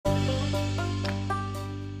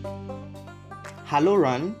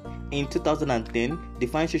Halloran in 2010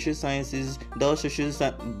 defined social sciences,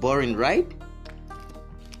 boring, right?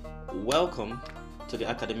 Welcome to the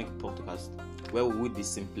academic podcast, where we will be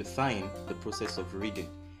simplifying the process of reading.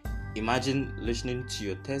 Imagine listening to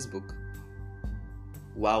your textbook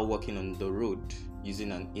while walking on the road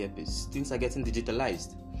using an earpiece. Things are getting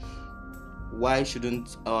digitalized. Why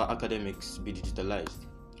shouldn't our academics be digitalized?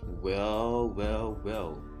 Well.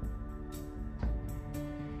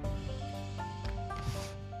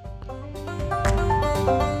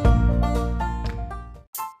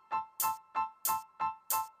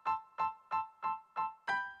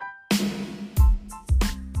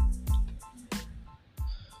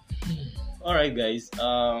 Alright guys,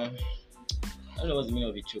 I don't know what's the meaning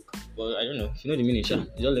of a choke, but I don't know. If you know the meaning, just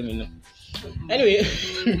let me know. Anyway,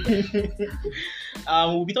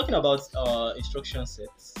 we'll be talking about instruction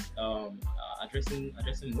sets, addressing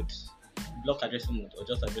mode, block addressing mode, or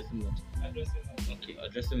just addressing mode. Okay,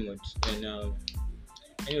 addressing mode. And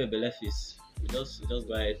anyway, Belefis, we just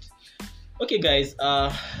go ahead. Okay, guys.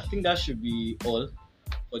 I think that should be all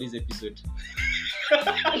for this episode.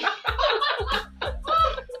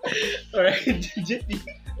 All right, JP,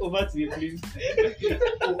 over to you, please.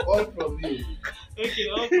 All from you. Okay,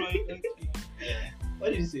 all from you. Okay. What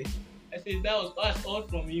did you say? I said that's all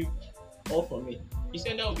from you. All from me. You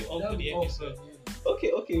said that would be all for the episode.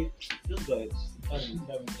 Okay. Just go ahead.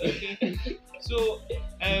 Okay. So,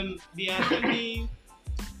 the assembly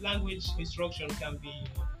language instruction can be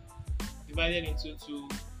divided into two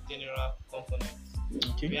general components.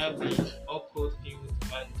 Okay. We have the opcode field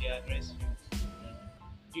and the address field.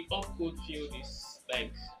 The opcode field is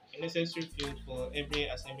like a necessary field for every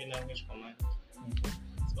assembly language command.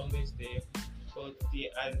 It's always there. But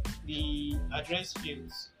the address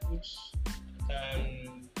fields, which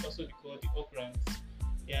can also be called the operands,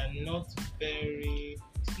 they are not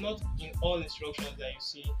it's not in all instructions that you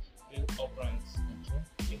see the operands.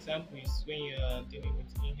 Okay. Example is when you are dealing with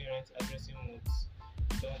inherent addressing modes,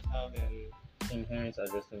 you don't have Inherent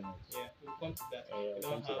addressing modes. Yeah, we'll come to that. We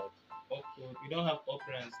don't have opcode, we don't have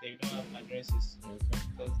operands, they don't have addresses. Okay.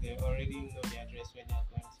 Because they already know the address where they are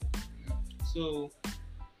going to. So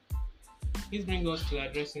this brings us to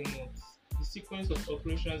addressing modes, the sequence of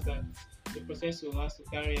operations that the processor has to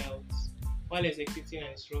carry out while executing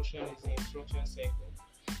an instruction is the instruction cycle.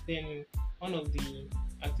 Then one of the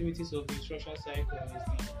activities of the instruction cycle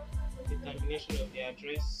is the determination of the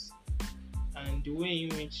address, and the way in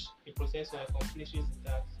which the processor accomplishes the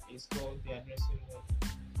task is called the addressing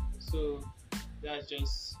mode. So that's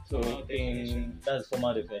just formal definition. That's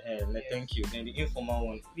formal definition. Yes. Thank you. Then the informal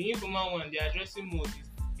one. The informal one, the addressing mode, is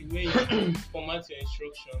the way you format your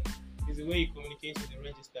instruction, is the way you communicate with the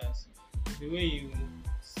registers, is the way you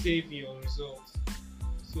save your results.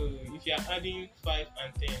 So if you are adding 5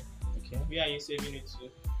 and 10, okay, where are you saving it to?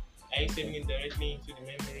 Are you saving it directly into the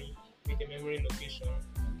memory with a memory location?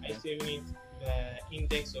 Are you saving it the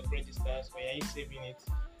index of registers, or are you saving it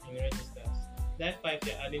in registers? That 5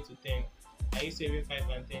 you're adding to 10, are you saving 5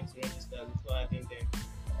 and 10 to registers before adding them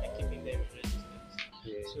and keeping them in registers?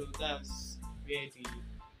 Yeah. So that's where the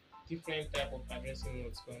different type of addressing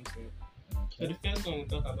modes come to. Okay. So the first one we'll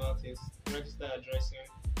talk about is register addressing,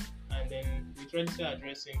 and then with register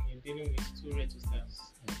addressing you're dealing with two registers.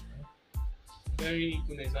 Okay. Very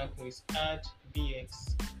good example is add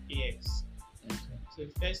bx ax. Okay. So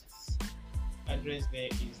the first address there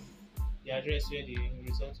is the address where the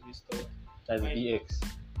result will be stored. That's bx.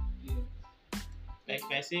 Yeah. Like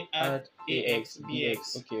if I say add ax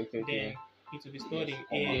bx, okay. Then it will be stored in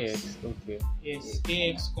ax. Okay. Yes,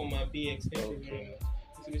 ax comma bx. Thank you very much.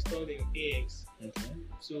 It will be stored in ax. Okay.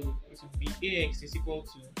 So it will be ax is equal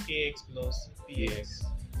to ax plus bx.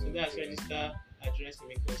 So that's register addressing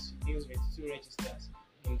because it deals with two registers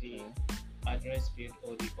in the address field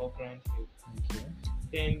or the operand field. Okay.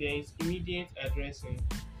 Then there is immediate addressing.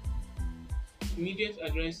 Immediate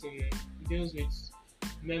addressing deals with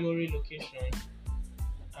memory location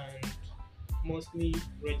and mostly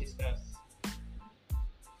registers.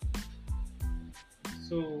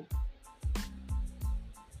 So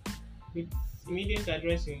with immediate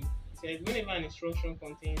addressing, it says whenever an instruction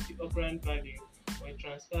contains the operand value or it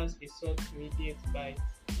transfers a sought immediate byte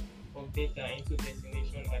of data into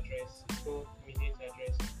destination address, it's called immediate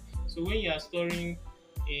addressing. So when you are storing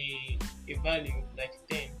a value like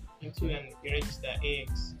 10 into a register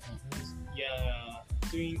AX, you are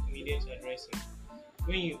doing immediate addressing.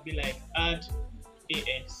 When you be like add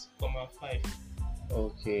AX, 5.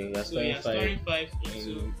 Okay, you're storing 5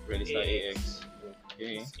 into register AX.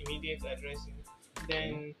 Okay. It's immediate addressing.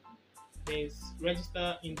 Then there's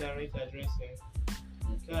register indirect addressing.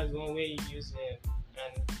 That's one way you use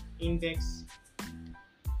an index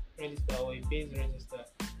register or a base register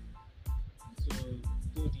to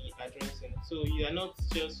do the addressing. So you are not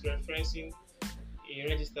just referencing a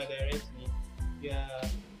register directly, you are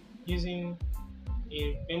using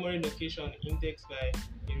a memory location indexed by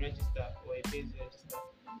a register or a base register.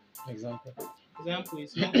 Example. Example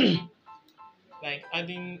is something like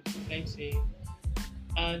adding, let's say,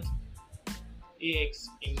 add AX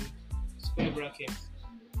in square brackets,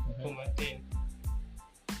 comma 10.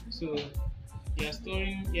 So you are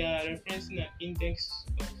referencing an index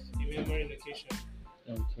of the memory location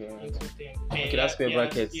Okay. into 10. Okay, that square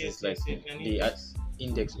brackets yes, is like yes, an the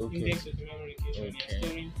index. Okay. index of the memory location. Okay. You are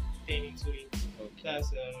storing 10 into it. Okay.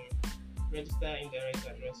 That's register indirect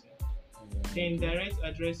addressing. Yeah. Then direct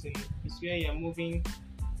addressing is where you are moving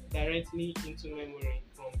directly into memory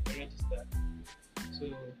from the register. So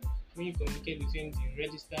when you communicate between the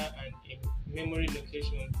register and a memory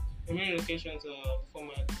location locations are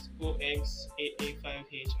formats OX,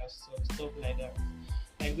 AA5H, and stuff like that.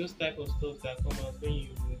 Like those type of stuff that come out when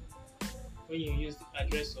you use the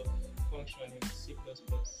address of function in C++.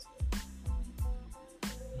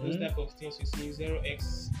 Those type of things you see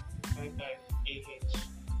 0x55AH.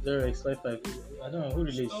 0x55. I don't know who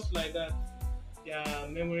relates. Stuff like that. They are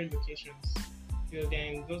memory locations. They're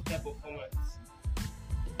in those type of formats.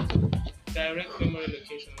 Direct memory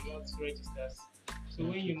location, not registers. So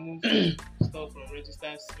when you move stuff from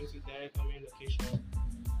registers into direct memory location,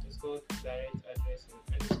 it's called direct addressing,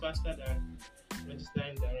 and it's faster than register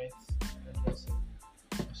indirect addressing.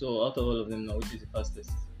 So out of all of them now, which is the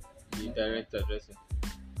fastest? The direct addressing.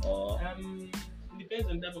 Or Depends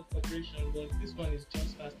on type of operation, but this one is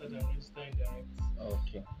just faster than register indirect.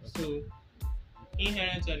 okay. So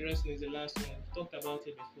inherent addressing is the last one. We've talked about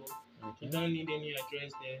it before. Okay. You don't need any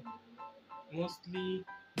address there. Mostly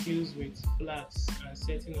deals with flags and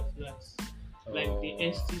setting of flags, like the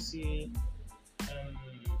STC.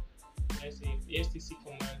 The STC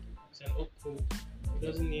command is an opcode. It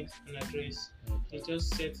doesn't need an address. It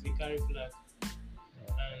just sets the carry flag,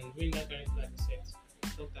 and when that carry flag is set, we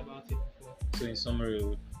talked about it before. So in summary,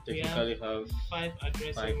 we technically have 5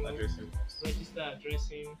 addressing modes: modes. register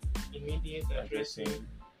addressing, immediate addressing,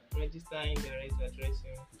 register indirect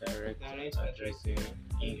addressing, direct addressing,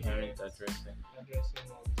 inherent addressing.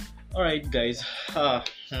 mode. All right, guys. So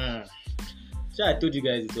I told you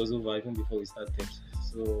guys it was over even before we started.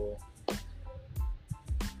 So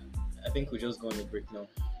I think we'll just go on a break now.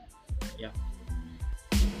 Yeah.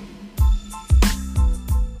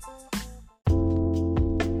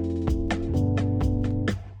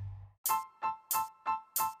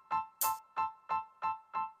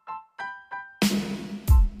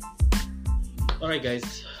 Alright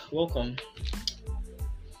guys, welcome.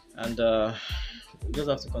 And we just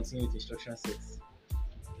have to continue with instruction sets.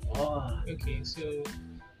 Okay, so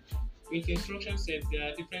with instruction sets, there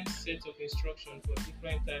are different sets of instructions for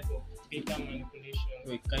different type of data manipulation.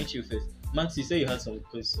 Wait, can you chill first? Max, you say you had some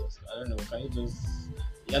questions. I don't know, can you just...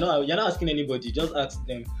 You're not asking anybody, just ask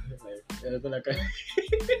them.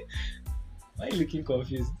 Why are you looking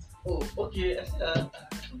confused? Oh, okay. I said I have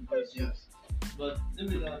some questions, but let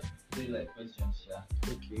me not do like questions, yeah.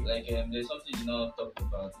 Okay. Like there's something you know talked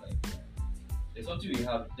about, like there's something we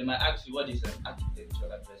have. They might ask you what is an architecture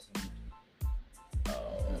addressing.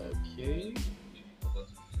 Okay.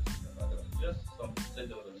 Just some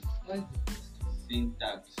set of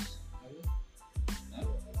syntax.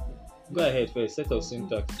 Go ahead first. Set of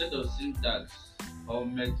syntax. Set of syntax or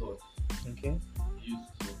methods Okay.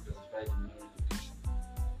 used to specify the memory location.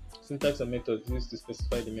 Syntax or methods used to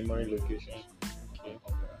specify the memory location. Okay.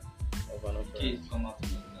 Of an operator. Case come out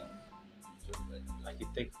with just like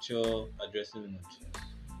Architecture addressing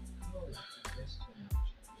mode.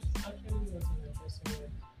 Actually, not an addressing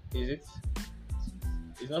mode. Is it?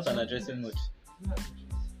 It's not an addressing mode.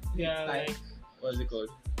 They are like What's it called?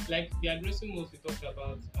 the addressing modes we talked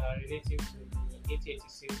about are relative to the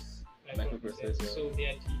 8086 microprocessor. So they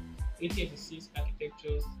are the 8086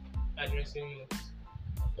 architecture's addressing modes.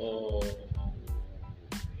 Oh.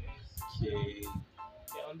 Yes. Okay.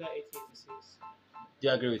 They're under 8086. Do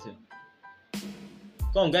you agree with him?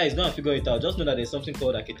 Come on, guys, go and figure it out. Just know that there's something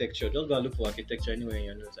called architecture. Just go and look for architecture anywhere in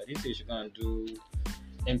your notes. I didn't say you should go and do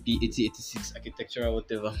MP8086 architecture or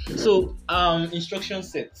whatever. So, instruction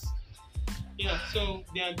sets. Yeah, so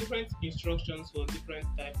there are different instructions for different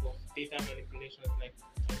type of data manipulations, like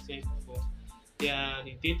I said before. There are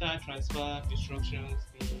the data transfer instructions,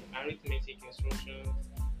 the arithmetic instructions,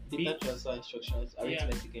 Data transfer instructions,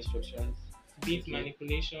 arithmetic instructions. bit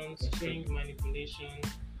manipulation, string manipulation.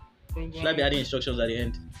 Should I be adding instructions at the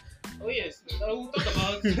end? Oh yes, we'll talk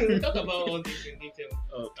about we'll talk about all this in detail.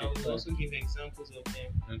 Okay. I will also give examples of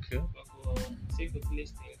them. Okay. But for sake of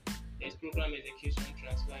listing, there's program execution,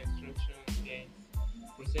 transfer instruction, there's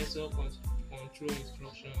processor control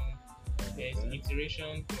instruction, there's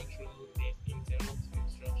iteration control, there's interrupt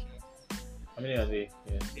instruction. How many are they?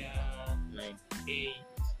 Yes. There are 9. 8.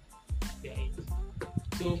 There are 8.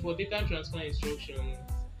 So for data transfer instructions,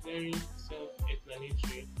 very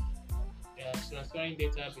self-explanatory. They are transferring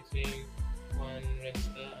data between one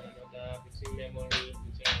register and another, between memory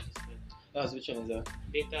between register. That's which one is that?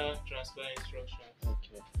 Data transfer instructions.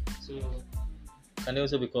 Okay. So Can they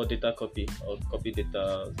also be called data copy or copy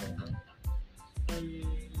data or something?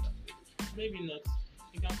 maybe not.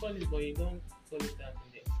 You can call it, but you don't call it that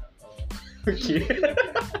in the exam. Okay.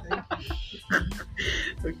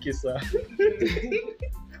 Okay, sir.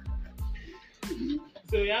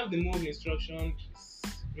 So you have the move instruction, it's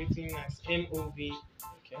written as MOV.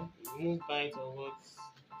 Okay. Move byte or words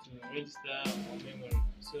to register or memory.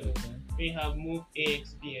 So we have move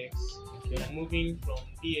AX BX. Okay. You're moving from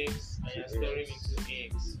BX and you're storing into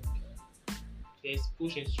AX. There's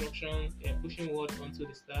push instruction, they're pushing word onto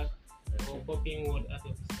the stack or popping word out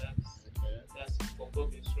of the stacks. Okay. That's for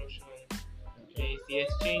pop instruction. There's the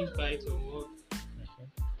exchange byte or word.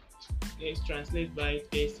 There's translate byte,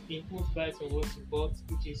 there's input byte or word support,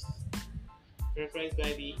 which is referenced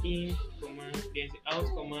by the in command. There's the out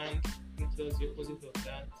command, which does the opposite of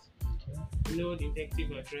that. Load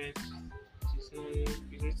effective address, which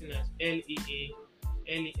is written as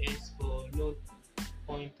LES for load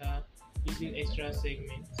pointer using extra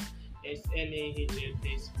segments. There's LAHF,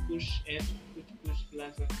 there's push F, push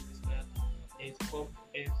flag onto the stack. There's pop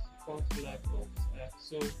F, pop flag off the stack.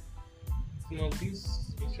 So some of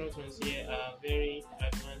these instructions here are very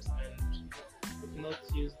advanced and we've not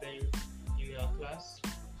used them in our class,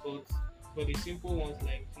 but for the simple ones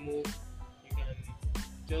like move, you can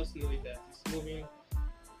just know that it's moving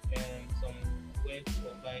some words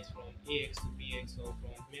or bytes from AX to BX or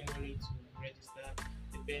from memory to register,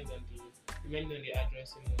 depending on the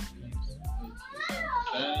addressing mode you use.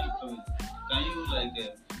 Can you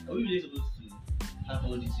are we really supposed to have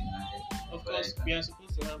all this in our head? Of course, we are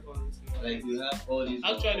supposed to have all this. Like we have all this.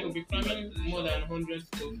 Actually, we'll be cramming more than 100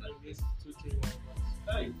 stuff in this 2-3 months.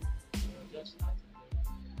 Right. Just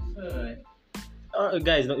Alright.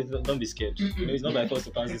 Guys, don't be scared. It's not by force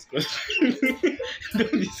to pass this course.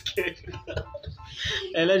 Don't be scared.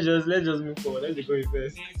 And let's just move forward. Let's go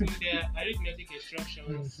first. So there are arithmetic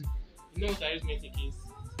instructions. You know what arithmetic is?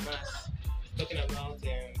 It's math. It's talking about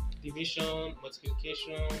division,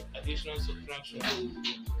 multiplication, addition, subtraction.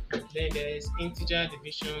 Then there is integer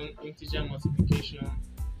division, integer multiplication.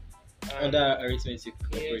 Other arithmetic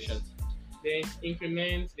operations. There's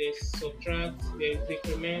increment, there's subtract, there's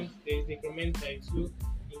decrement by 2,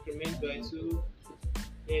 increment by 2,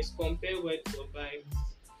 there's compare words or bytes.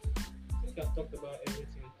 I think I've talked about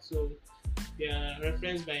everything. So they are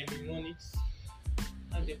referenced by mnemonics.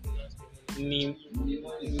 How do you pronounce mnemonics?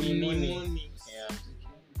 Yeah.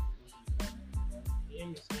 You hear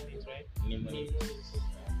me saying it right? Mnemonics.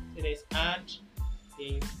 So there's add,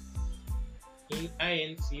 there's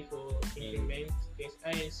INC for increment, there's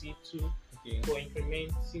INC2 for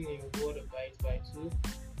incrementing a word or byte by 2,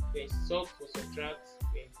 there's sub for subtract,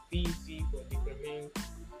 there's DEC for decrement,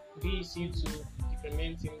 DEC2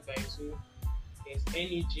 decrementing by 2, there's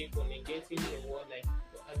NEG for negating the word, like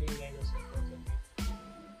for adding minus in front of it,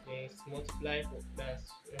 there's multiply for that's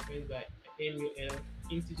referenced by MUL,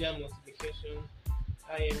 integer multiplication,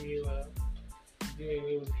 IMUL, doing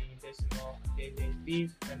away with the decimal, then there's div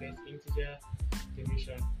and there's integer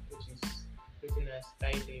division, which is written as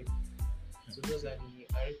div. So those are the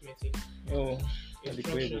arithmetic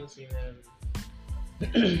instructions in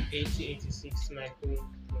 8086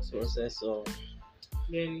 microprocessor.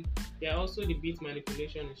 Then there are also the bit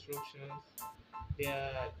manipulation instructions. They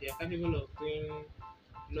are capable of doing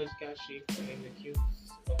logical shift and execute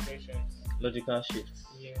operations. Logical shifts.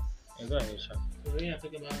 Yes. Go ahead, Sha. So when you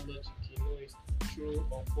talk about logic, you know it's true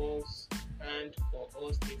or false, and or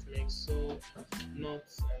all statements, so not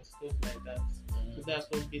and stuff like that. So that's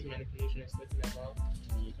what bit manipulation is talking about.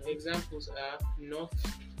 Examples are not,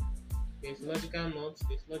 there's logical not,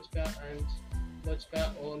 there's logical and,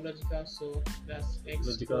 logical or logical so, that's X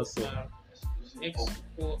Logical or so. R. X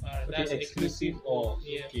or R, that's exclusive or.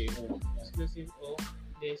 Yeah. Okay. Exclusive or.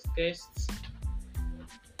 There's tests.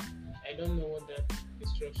 I don't know what that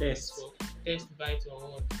instruction is for. Test byte or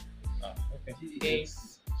what. Okay.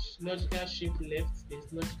 There's logical shift left,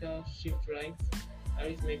 there's logical shift right,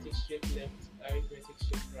 arithmetic shift left, arithmetic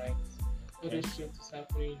shift right. All those shifts is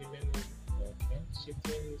happening in the memory. Okay.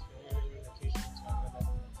 Shifting is from one memory location to another.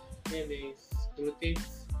 Then there is rotate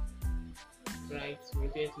right,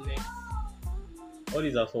 rotate left. All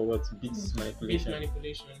these are for what? Bit Bit manipulation.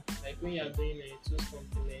 manipulation. Like when you are doing a two's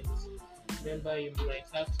complement, remember you might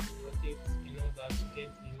have to rotate a number to get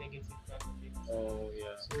the negative part of it. Oh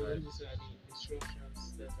yeah. So Right. these are the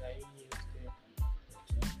instructions that are used there.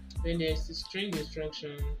 Then there's the string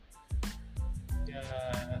instruction.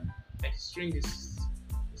 Like string is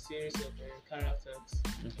a series of characters,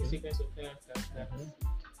 a Okay. sequence of characters that Mhm.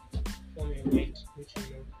 form a word, which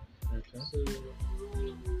you know. Okay. So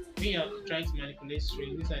when you are trying to manipulate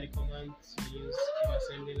string, these are the commands you use in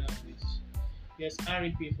assembly language. There's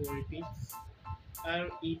REP for repeats,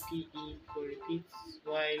 REPE for repeats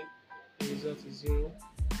while the result is 0,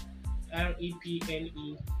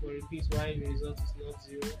 REPNE for repeats while the result is not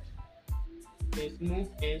 0. There's move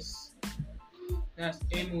S, that's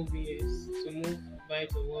MOVS, to move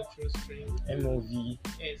byte or word through string. MOV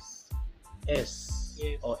S, S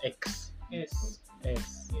Yes. or X S,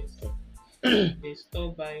 S. yes. Okay. They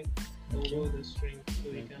store byte or Okay. word or string, so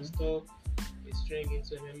you can Mhm. store a string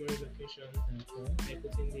into a memory location Okay. by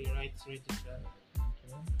putting the right register.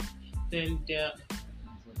 Okay. Then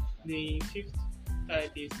the fifth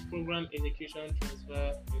type is program execution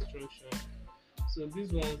transfer instruction. So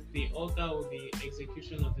these ones they alter the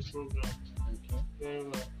execution of the program Okay. very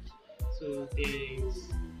well. So there's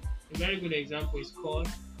a very good example is call.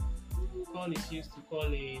 Call is used to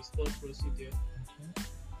call a stored procedure.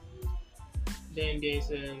 Then there's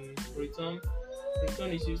return.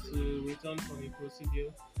 Return is used to return from a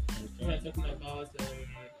procedure. We are Okay. talking about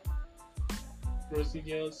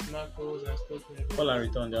procedures, macros, and stuff like that. Call and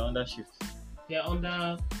return. They're under shift. They are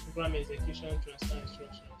under program execution transfer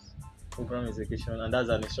instructions. Program execution, and that's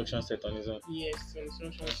an instruction set on its own. Yes,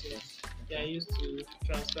 instruction sets. They are used to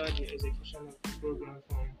transfer the execution of the program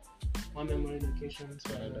from one memory location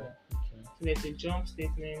to another. Okay. So there's a jump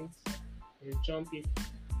statement, a jump if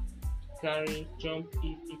carry, jump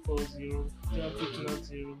if equals 0, jump if not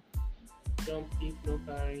 0, jump if no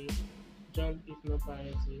carry, jump if no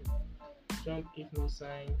parity, jump if no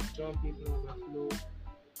sign, jump if no overflow,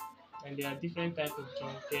 and there are different types of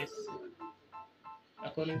jump tests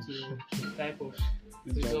according to the type of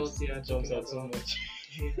results they are talking about.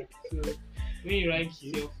 Yeah. So when you write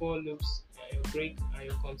your for loops, your break and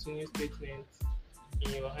your continue statements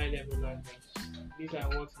in your high level language, these are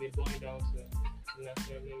what they boil down to in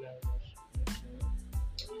assembly language.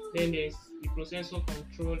 Then there's the processor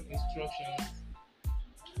control instructions.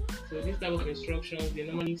 So this type of instructions they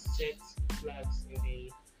normally set flags in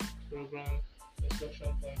the program instruction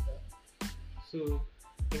pointer. So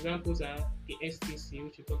examples are the STC,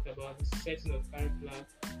 which we talked about, the setting of carry flag,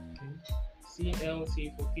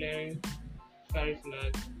 CLC for clearing carry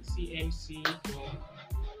flag, CMC for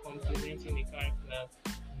complementing the carry flag,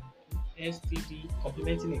 STD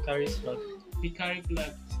Complementing a carries flag. the carry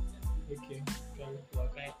flag, Okay. carry flag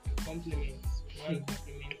like complements, one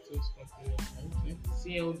complement, two complement, Okay.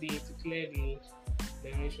 CLD to clear the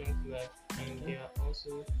direction flag, and there are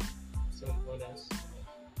also some others.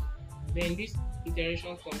 Then these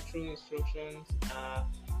iteration control instructions are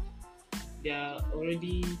we've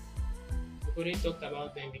already talked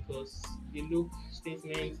about them because the loop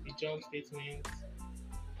statements, the jump statements,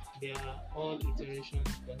 they are all iteration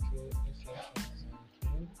control instructions.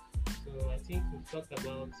 Okay. So I think we've talked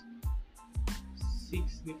about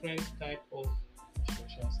 6 different type of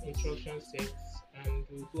instruction sets, and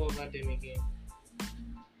we'll go over them again.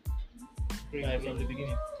 Right from the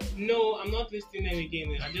beginning. No, I'm not listing them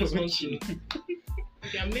again. I just want to.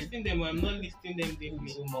 Okay, I'm listing them, but I'm not listing them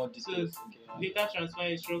deeply. More So, details. data transfer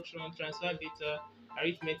instruction, transfer data,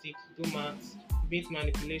 arithmetic, do maths, bit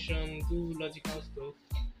manipulation, do logical stuff,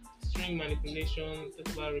 string manipulation,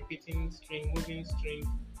 talk about repeating string, moving string.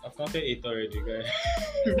 I've counted 8 already, guys.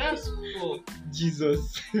 That's 4.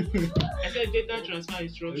 Jesus. I said data transfer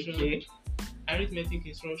instruction, Okay. arithmetic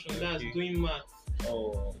instruction, that's Okay. doing maths,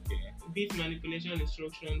 Oh, okay. bit manipulation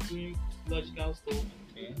instruction, doing logical stuff,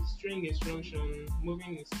 Okay. string instruction,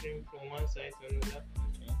 moving the string from one side to another,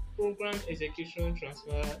 Okay. program execution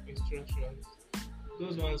transfer instructions.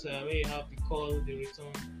 Those ones are where you have the call, the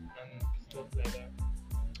return, and stuff like that.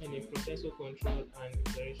 And the processor control and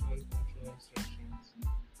iteration control instructions.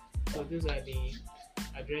 So those are the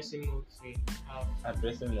addressing modes we have.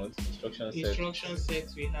 Addressing modes, instruction sets. Instruction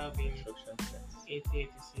sets we have in Instruction sets.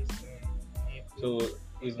 8086. So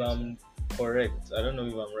if I'm correct, I don't know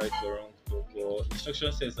if I'm right or wrong, but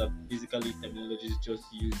instruction sets are basically terminologies just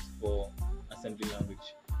used for assembly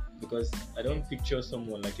language. Because I don't picture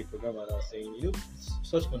someone like a programmer now saying,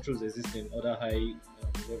 such controls exist in other high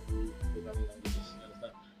level programming languages, you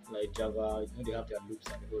understand? Like Java, they have their loops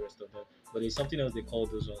and the whole rest of them. but there's something else they call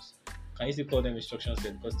those ones. Can you still call them instruction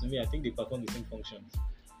set? Because to me, I think they perform the same functions.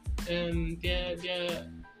 They're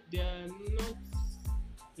not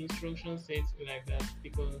instruction sets like that,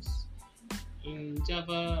 because in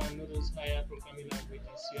Java and all those higher programming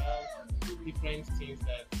languages, you have different things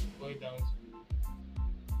that boil down to,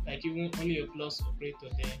 like even only a plus operator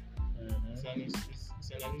there. It's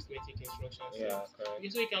an arithmetic instruction set. Yeah, correct. Okay,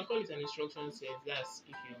 so you can call it an instruction set. That's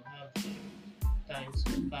if you have time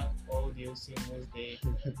to pack all the symbols there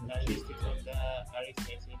and list it under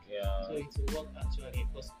arithmetic. Yeah. So it will work actually,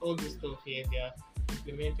 because all this stuff here, they are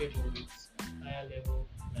implementable with higher level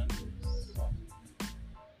languages.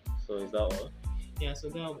 So is that all? Yeah, so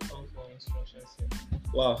that will be all for instruction set.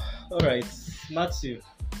 Wow. All right, Matthew.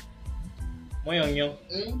 Moyonyo.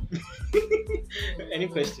 Any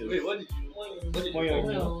questions? Wait, what did you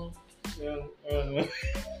Moyonyo.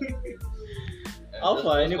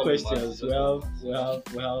 Alpha, any questions? We have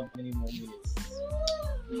many more minutes.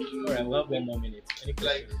 Alright, we have one more minute. Any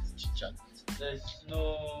questions? Chit-chat. There's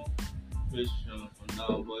no question for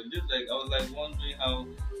now, but just like I was like wondering how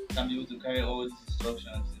I'm able to carry all these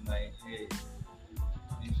instructions in my head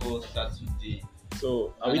before Saturday.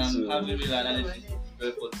 So are And we I'm to having real analysis to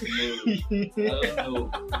prepare for tomorrow. I don't know.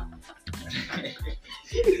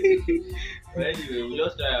 But anyway, we'll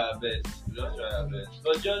just try our best.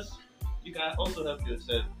 But just you can also help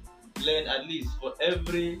yourself learn at least for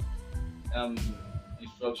every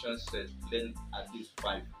instruction set, learn at least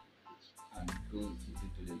 5 and go with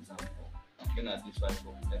it to the exam. Learn at least 5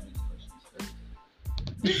 for every instruction set.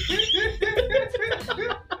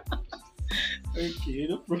 okay,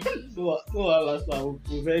 no problem. No, last time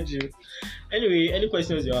we've heard you. Anyway, any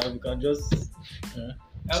questions you have, you can just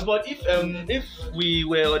But if we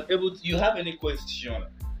were able to, you have any question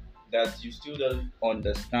that you still don't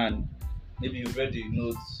understand, maybe you read the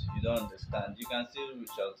notes, you don't understand, you can still reach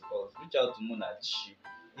out to us. Reach out to Munachi.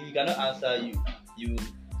 If you cannot answer, you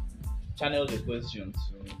channel the question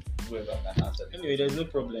to whoever can answer. anyway, there's no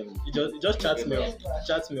problem. You just chat me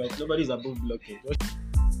up. Nobody's above blocking.